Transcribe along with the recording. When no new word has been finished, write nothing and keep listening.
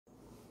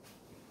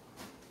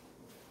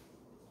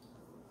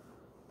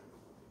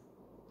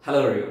Hello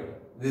everyone,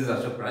 this is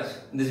Ashok Raj.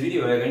 In this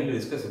video, we are going to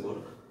discuss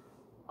about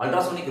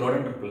ultrasonic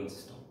rodent repellent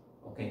system.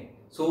 Okay,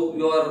 so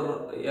you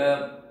are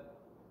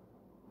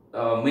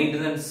a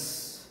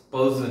maintenance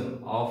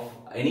person of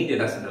any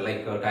data center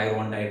like Tier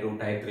 1, Tier 2,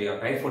 Tier 3 or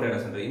Tier 4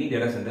 data center, any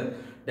data center,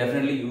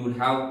 definitely you would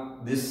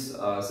have this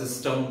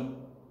system,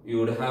 you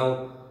would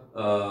have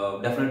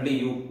definitely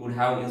you would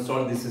have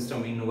installed this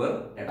system in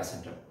your data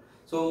center.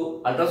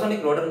 So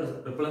ultrasonic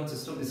rodent repellent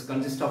system is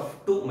consist of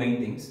two main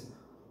things.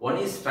 One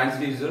is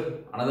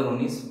transducer, another one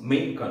is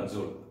main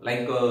console.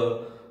 Like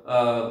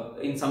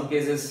in some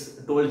cases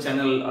 12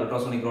 channel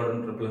ultrasonic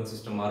rodent repellent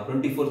system or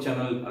 24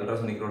 channel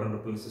ultrasonic rodent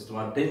repellent system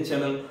or 10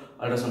 channel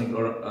ultrasonic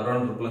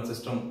rodent repellent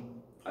system.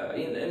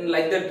 In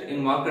like that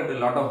in market a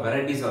lot of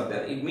varieties are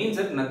there. It means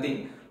that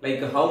nothing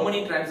like how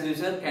many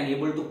transducer can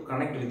able to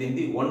connect within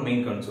the one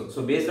main console.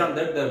 So based on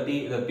that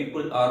the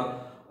people are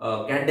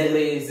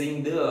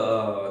categorizing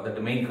the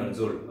main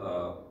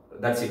console.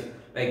 That's it.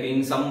 Like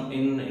in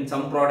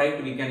some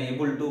product we can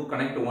able to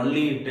connect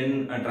only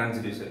 10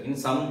 transducer. In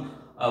some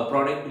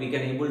product we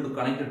can able to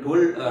connect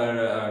 12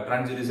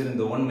 transducer in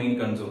the one main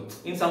console.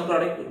 In some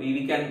product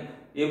we can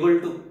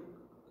able to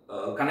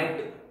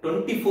connect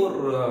 24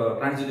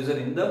 transducer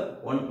in the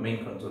one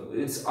main console.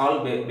 It's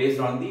all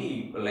based on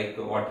the like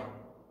what?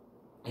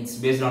 It's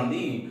based on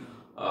the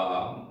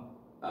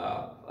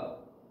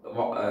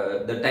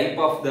type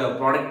of the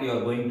product you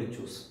are going to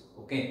choose.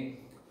 Okay,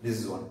 this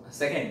is one.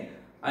 Second,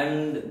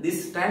 and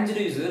this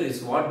transducer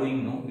is what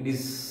doing now? It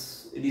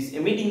is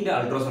emitting the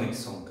ultrasonic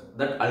sound.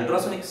 That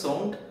ultrasonic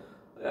sound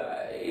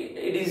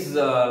it is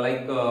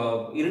like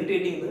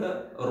irritating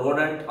the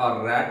rodent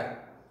or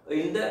rat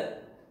in the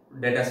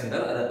data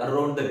center,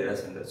 around the data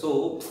center.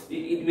 So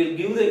it will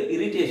give the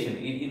irritation.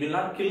 It will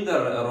not kill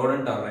the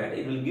rodent or rat.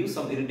 It will give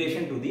some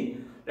irritation to the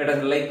data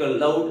center, like a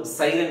loud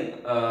siren.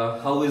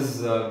 How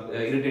is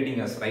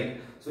irritating us, right?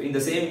 So in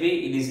the same way,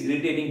 it is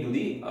irritating to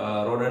the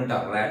rodent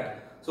or rat.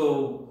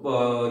 So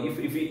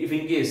if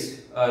in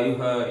case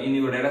in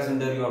your data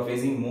center you are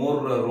facing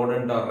more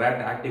rodent or rat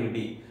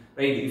activity,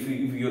 right? If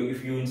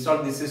you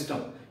install this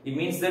system, it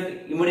means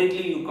that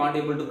immediately you can't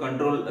able to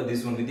control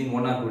this one within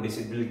 1 or 2 days.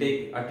 It will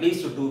take at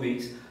least 2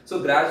 weeks. So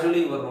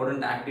gradually your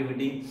rodent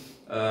activity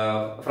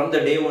from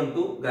the day 1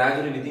 to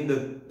gradually within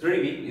the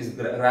 3 weeks is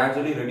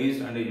gradually reduced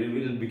and it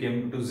will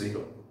become to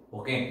 0.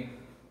 Okay.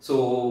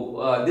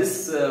 So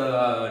this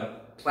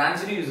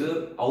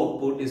transducer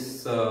output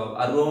is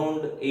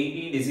around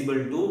 80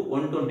 decibel to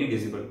 120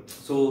 decibel.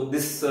 So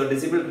this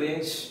decibel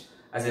range,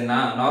 as a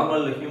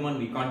normal human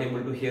we can't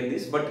able to hear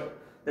this, but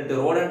that the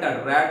rodent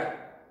or rat,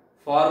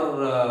 for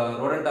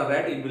rodent or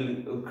rat it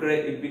will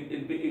create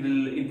it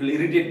will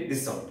irritate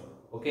this sound.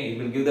 Okay, it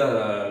will give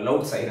the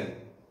loud siren.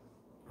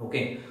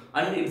 Okay,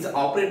 and its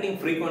operating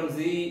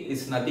frequency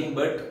is nothing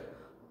but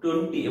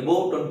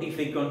above 20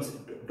 frequency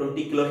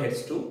 20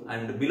 kilohertz to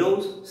and below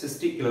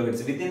 60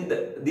 kilohertz within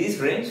this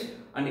range,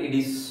 and it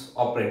is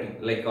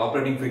operating like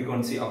operating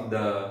frequency of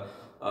the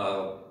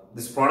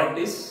this product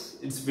is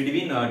it's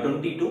between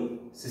 20 to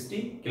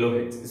 60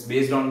 kilohertz. It's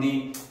based on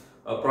the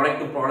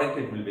product to product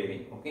it will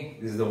vary. Okay,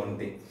 this is the one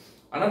thing.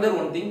 Another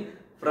one thing,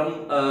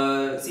 from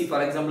see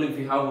for example if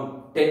you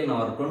have 10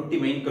 or 20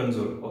 main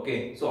console,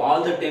 okay, so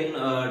all the 10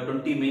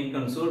 20 main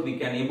console we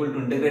can able to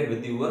integrate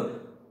with your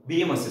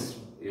BMS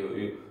system.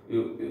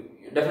 You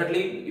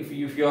definitely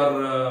if you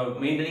are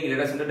maintaining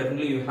data center,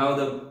 definitely you have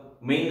the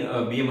main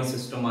BMS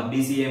system or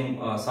DCM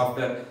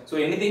software. So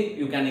anything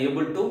you can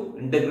able to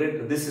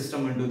integrate this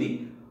system into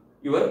the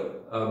your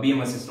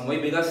BMS system. Why?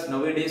 Because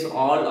nowadays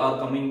all are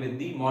coming with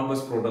the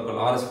Modbus protocol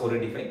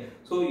RS485.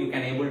 So you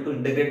can able to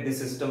integrate this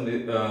system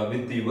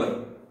with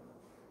your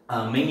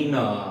main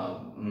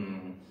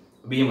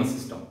BMS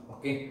system.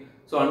 Okay.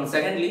 So and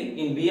secondly,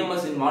 in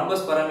BMS, in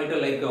Modbus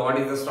parameter, like what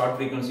is the start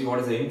frequency, what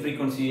is the end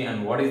frequency,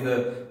 and what is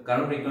the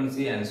current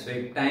frequency and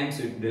sweep time,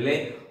 sweep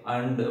delay,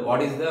 and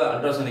what is the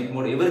ultrasonic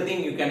mode,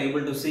 everything you can able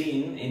to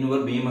see in your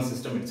BMS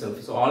system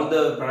itself. So all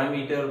the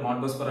parameter,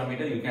 Modbus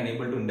parameter, you can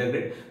able to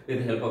integrate with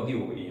the help of the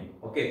OEM.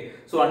 Okay.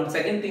 So and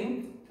second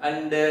thing,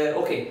 and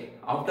okay,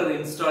 after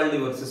installed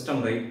your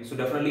system, right, so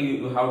definitely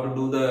you have to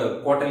do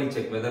the quarterly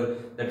check whether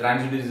the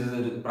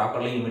transducer is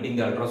properly emitting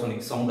the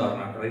ultrasonic sound or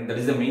not, right? That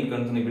is the main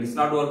concern. If it is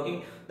not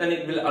working, then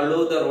it will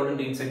allow the rodent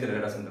inside the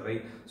data center,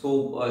 right?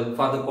 So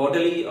for the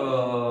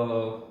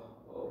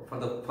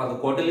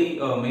quarterly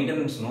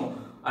maintenance, no,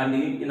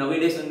 and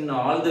nowadays in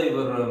all the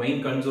your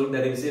main console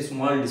there is a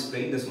small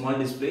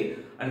display,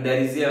 and there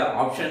is a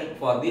option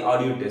for the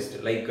audio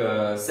test, like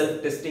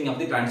self testing of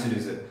the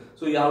transducer.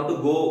 So you have to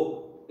go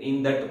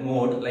in that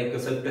mode, like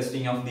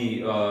self-testing of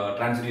the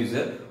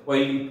transducer.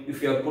 While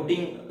if you are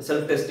putting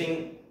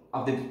self-testing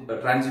of the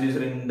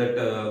transducer in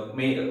that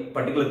main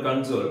particular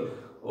console,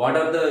 what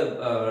are the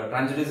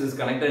transducers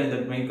connected in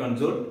that main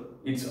console,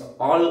 it's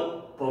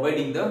all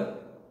providing the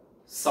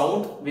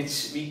sound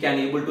which we can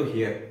able to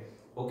hear.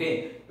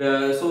 Okay,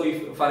 so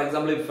if for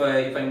example if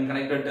I'm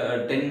connected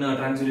 10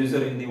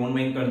 transducer in the one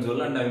main console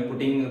and I'm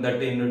putting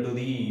that into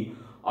the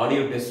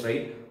audio test,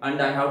 right?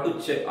 and I have to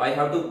check, I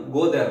have to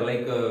go there,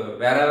 like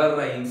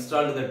wherever I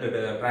installed that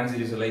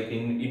transducer, like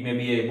it may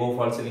be a above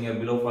false ceiling or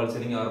below false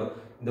ceiling or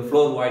in the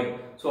floor void.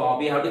 So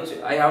we have to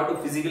I have to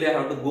physically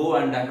go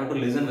and I have to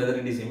listen whether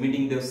it is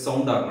emitting the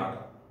sound or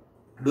not.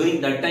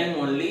 During that time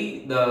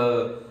only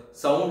the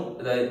sound,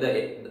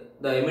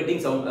 the emitting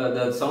sound,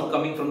 the sound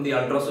coming from the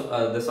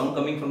the sound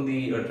coming from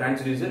the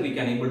transducer we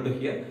can able to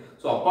hear.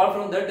 So apart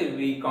from that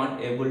we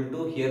can't able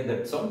to hear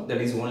that sound.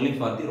 That is only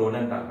for the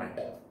rodent repellent.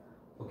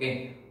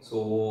 Okay, so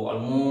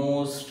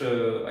almost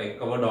I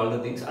covered all the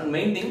things. And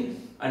main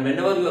thing, and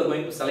whenever you are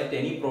going to select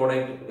any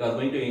product, you are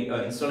going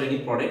to install any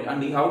product,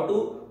 and you have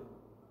to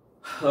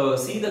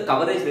see the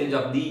coverage range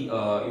of the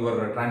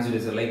your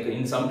transducer. Like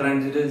in some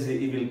transducers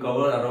it will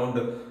cover around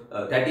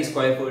 30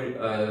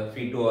 square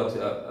feet to, or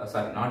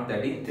sorry, not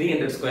 30,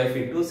 300 square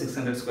feet to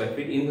 600 square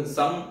feet. In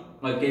some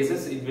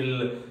cases it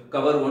will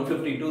cover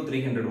 150 to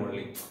 300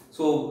 only.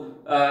 So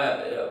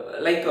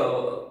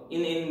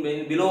in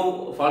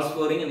below false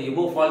flooring and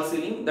above false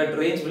ceiling, that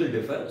range will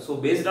differ. So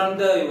based on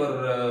the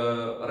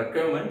your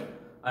requirement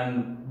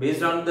and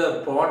based on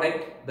the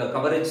product, the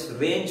coverage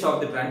range of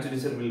the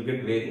transducer will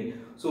get varied.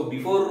 So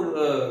before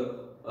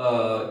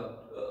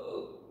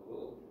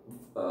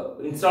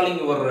installing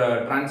your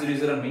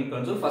transducer and main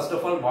console, first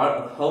of all,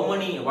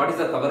 what is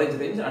the coverage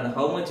range and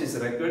how much is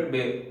required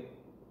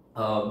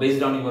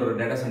based on your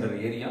data center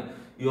area.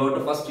 You have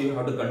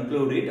to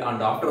conclude it,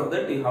 and after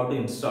that you have to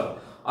install.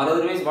 Or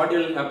otherwise what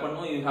will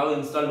happen, you have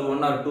installed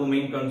 1 or 2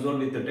 main console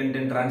with 10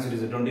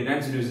 transducer, 20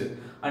 transducer,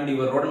 and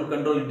your rodent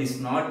control, it is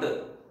not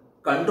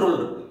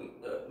controlled.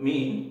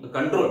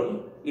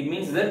 It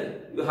means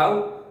that you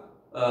have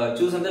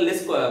chosen the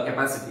less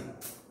capacity.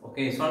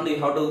 Okay, so only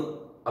you have to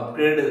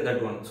upgrade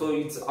that one. So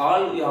it's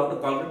all you have to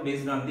calculate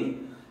based on the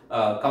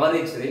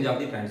coverage range of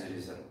the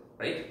transducer,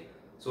 right?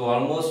 So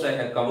almost I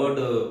have covered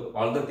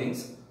all the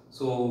things.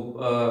 So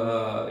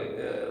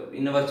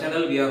in our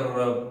channel we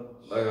are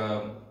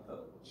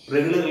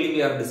regularly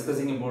we are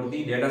discussing about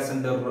the data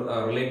center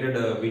related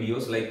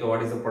videos, like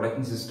what is the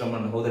production system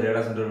and how the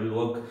data center will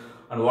work,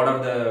 and what are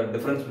the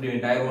difference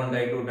between tier 1,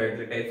 tier 2, tier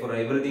 3, tier 4,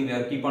 everything we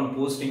are keep on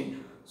posting.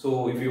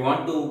 So if you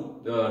want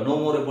to know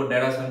more about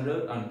data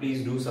center, and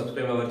please do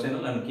subscribe our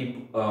channel and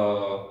keep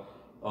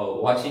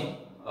watching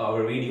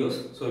our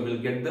videos, so you will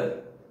get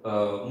the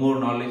more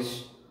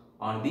knowledge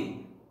on the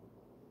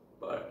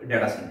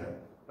data center,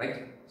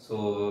 right?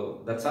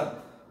 So that's all.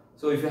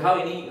 So if you have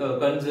any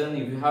concern,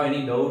 if you have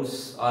any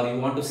doubts, or you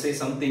want to say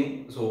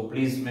something, so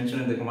please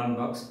mention in the comment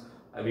box.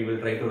 We will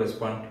try to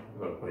respond to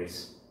your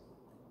queries.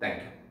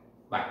 Thank you.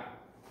 Bye.